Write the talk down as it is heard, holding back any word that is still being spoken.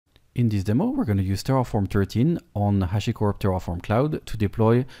In this demo, we're going to use Terraform 13 on Hashicorp Terraform Cloud to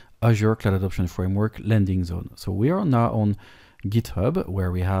deploy Azure Cloud Adoption Framework landing zone. So we are now on GitHub,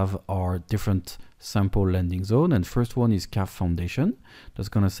 where we have our different sample landing zone. And first one is CAF Foundation. That's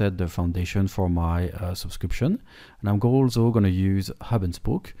going to set the foundation for my subscription. And I'm also going to use Hub and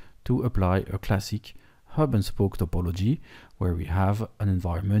Spoke to apply a classic Hub and Spoke topology, where we have an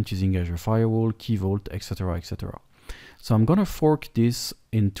environment using Azure Firewall, Key Vault, etc., etc. So I'm going to fork this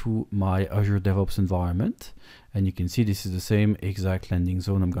into my Azure DevOps environment. And you can see this is the same exact landing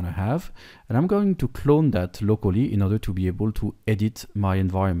zone I'm going to have. And I'm going to clone that locally in order to be able to edit my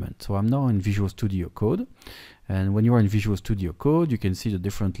environment. So I'm now in Visual Studio Code. And when you are in Visual Studio Code, you can see the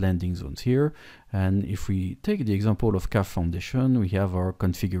different landing zones here. And if we take the example of CAF Foundation, we have our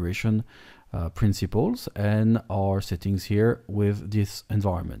configuration principles and our settings here with this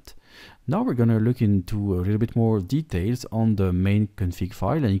environment. Now we're going to look into a little bit more details on the main config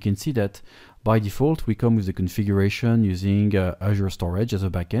file, and you can see that by default we come with the configuration using Azure Storage as a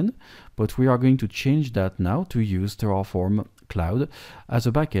backend, but we are going to change that now to use Terraform Cloud as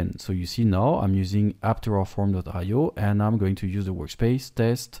a backend. So you see now I'm using app-terraform.io and I'm going to use the workspace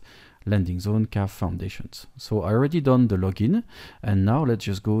test landing zone CAF foundations. So I already done the login, and now let's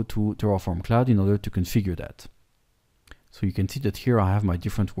just go to Terraform Cloud in order to configure that. So you can see that here I have my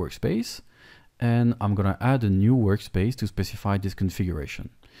different workspace, and I'm going to add a new workspace to specify this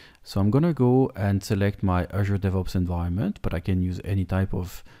configuration. So I'm going to go and select my Azure DevOps environment, but I can use any type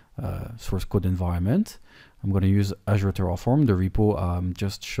of source code environment. I'm going to use Azure Terraform, the repo I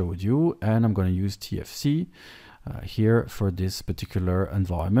just showed you, and I'm going to use TFC. Here for this particular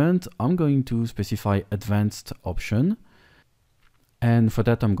environment, I'm going to specify advanced option. And for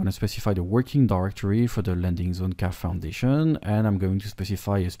that, I'm going to specify the working directory for the landing zone CAF foundation. And I'm going to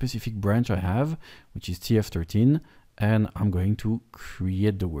specify a specific branch I have, which is TF13. And I'm going to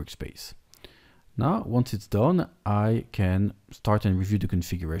create the workspace. Now, once it's done, I can start and review the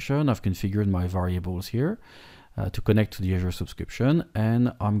configuration. I've configured my variables here to connect to the Azure subscription,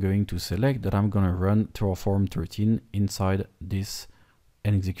 and I'm going to select that I'm going to run Terraform 13 inside this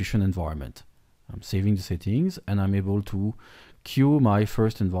execution environment. I'm saving the settings and I'm able to queue my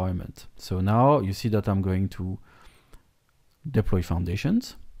first environment. So now you see that I'm going to deploy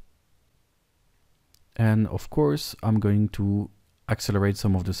foundations. And of course, I'm going to accelerate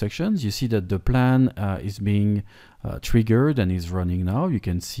some of the sections. You see that the plan is being triggered and is running now. You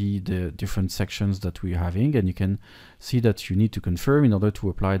can see the different sections that we're having, and you can see that you need to confirm in order to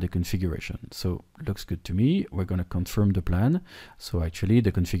apply the configuration. So looks good to me. We're going to confirm the plan. So actually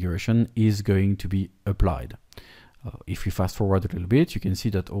the configuration is going to be applied. If we fast forward a little bit, you can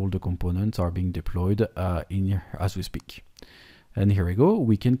see that all the components are being deployed in here as we speak. And here we go.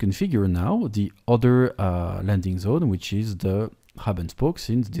 We can configure now the other landing zone, which is the Hub and Spoke,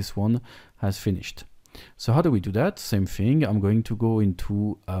 since this one has finished. So how do we do that? Same thing. I'm going to go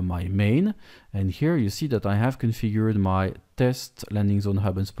into my main, and here you see that I have configured my test landing zone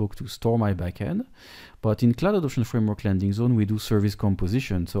Hub and Spoke to store my backend. But in Cloud Adoption Framework landing zone, we do service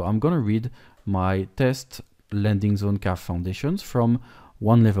composition. So I'm going to read my test landing zone CAF foundations from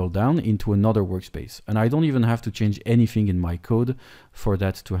one level down into another workspace. And I don't even have to change anything in my code for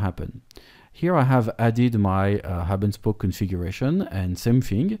that to happen. Here I have added my Hub and Spoke configuration, and same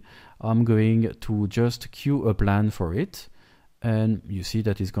thing. I'm going to just queue a plan for it. And you see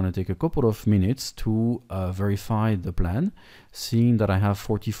that it's going to take a couple of minutes to verify the plan, seeing that I have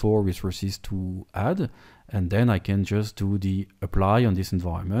 44 resources to add. And then I can just do the apply on this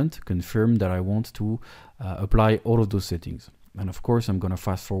environment, confirm that I want to apply all of those settings. And of course, I'm going to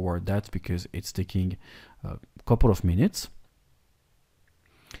fast forward that because it's taking a couple of minutes.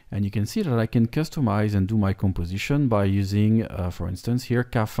 And you can see that I can customize and do my composition by using, for instance, here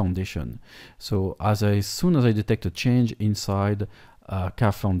CAF Foundation. So as soon as I detect a change inside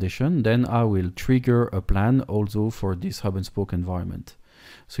CAF Foundation, then I will trigger a plan also for this Hub and Spoke environment.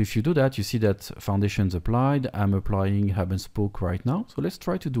 So if you do that, you see that foundations applied. I'm applying Hub and Spoke right now. So let's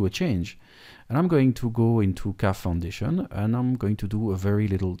try to do a change. And I'm going to go into CAF Foundation, and I'm going to do a very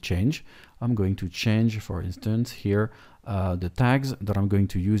little change. I'm going to change, for instance, here the tags that I'm going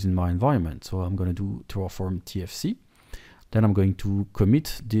to use in my environment. So I'm going to do Terraform TFC. Then I'm going to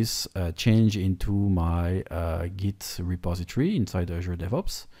commit this change into my Git repository inside Azure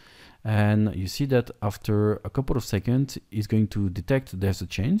DevOps. And you see that after a couple of seconds, it's going to detect there's a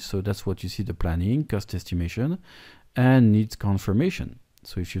change. So that's what you see, the planning, cost estimation, and needs confirmation.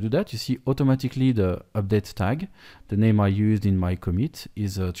 So if you do that, you see automatically the update tag, the name I used in my commit,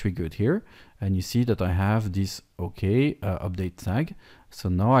 is triggered here. And you see that I have this OK update tag. So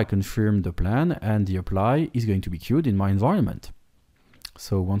now I confirm the plan, and the apply is going to be queued in my environment.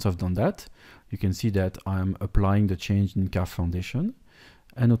 So once I've done that, you can see that I'm applying the change in car foundation,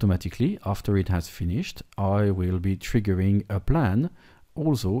 and automatically after it has finished, I will be triggering a plan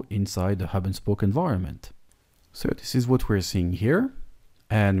also inside the hub and spoke environment. So this is what we're seeing here.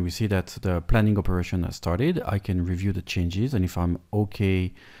 And we see that the planning operation has started. I can review the changes, and if I'm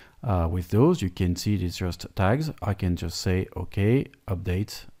okay with those, you can see it's just tags. I can just say, okay,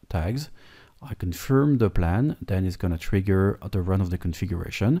 update tags. I confirm the plan, then it's going to trigger the run of the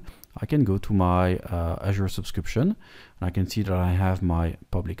configuration. I can go to my Azure subscription, and I can see that I have my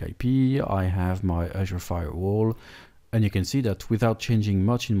public IP, I have my Azure firewall, and you can see that without changing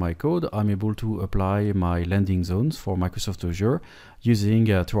much in my code, I'm able to apply my landing zones for Microsoft Azure using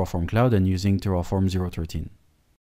Terraform Cloud and using Terraform 0.13.